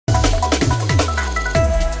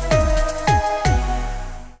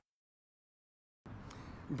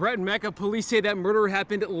Brett and Mecca, police say that murder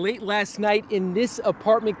happened late last night in this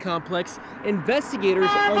apartment complex. Investigators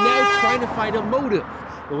are now trying to find a motive.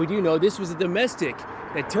 But we do know this was a domestic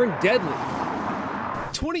that turned deadly.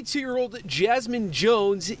 22-year-old Jasmine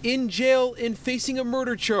Jones in jail and facing a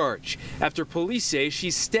murder charge after police say she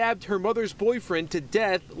stabbed her mother's boyfriend to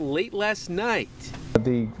death late last night.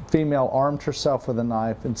 The female armed herself with a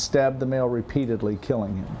knife and stabbed the male repeatedly,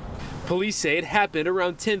 killing him. Police say it happened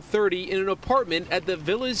around 10:30 in an apartment at the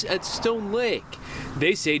Villas at Stone Lake.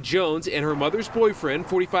 They say Jones and her mother's boyfriend,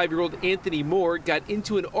 45-year-old Anthony Moore, got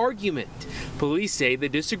into an argument. Police say the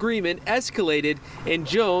disagreement escalated and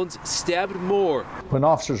Jones stabbed Moore. When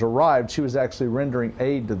officers arrived, she was actually rendering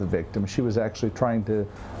aid to the victim. She was actually trying to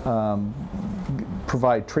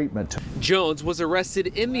provide treatment. Jones was arrested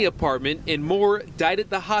in the apartment and Moore died at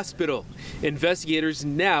the hospital. Investigators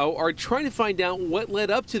now are trying to find out what led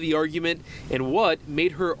up to the argument and what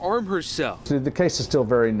made her arm herself. The case is still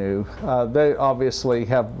very new. They obviously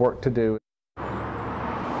have work to do.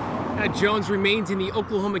 Jones remains in the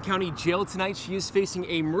Oklahoma County Jail tonight. She is facing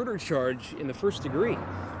a murder charge in the first degree.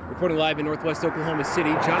 Reporting live in Northwest Oklahoma City,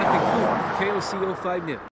 Jonathan Cooper, KOCO 5 News.